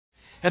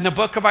In the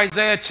book of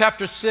Isaiah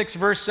chapter 6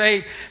 verse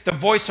 8, the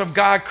voice of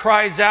God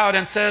cries out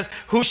and says,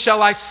 who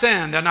shall I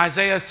send? And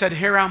Isaiah said,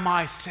 here am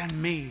I, send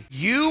me.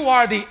 You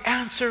are the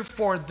answer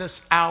for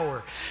this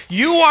hour.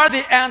 You are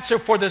the answer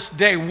for this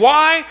day.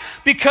 Why?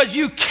 Because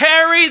you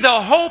carry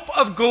the hope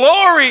of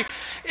glory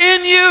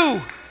in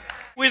you.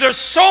 There's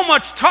so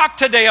much talk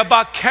today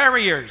about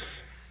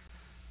carriers.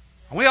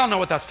 And we all know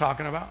what that's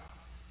talking about,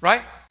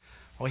 right?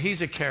 Well,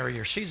 he's a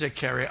carrier, she's a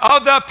carrier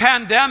of the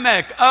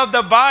pandemic, of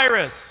the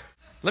virus.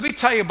 Let me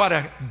tell you about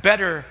a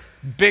better,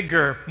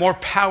 bigger, more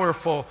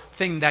powerful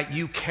thing that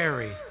you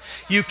carry.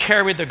 You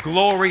carry the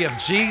glory of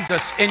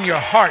Jesus in your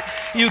heart.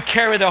 You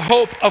carry the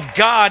hope of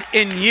God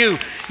in you.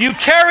 You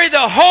carry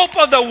the hope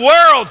of the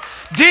world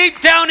deep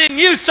down in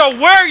you. So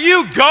where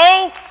you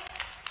go,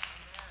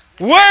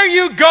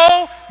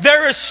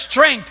 there is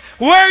strength.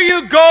 Where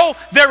you go,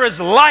 there is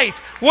life.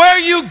 Where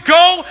you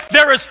go,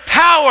 there is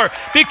power,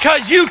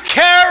 because you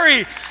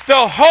carry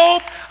the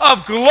hope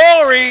of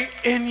glory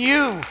in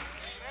you.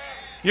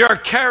 You're a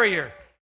carrier.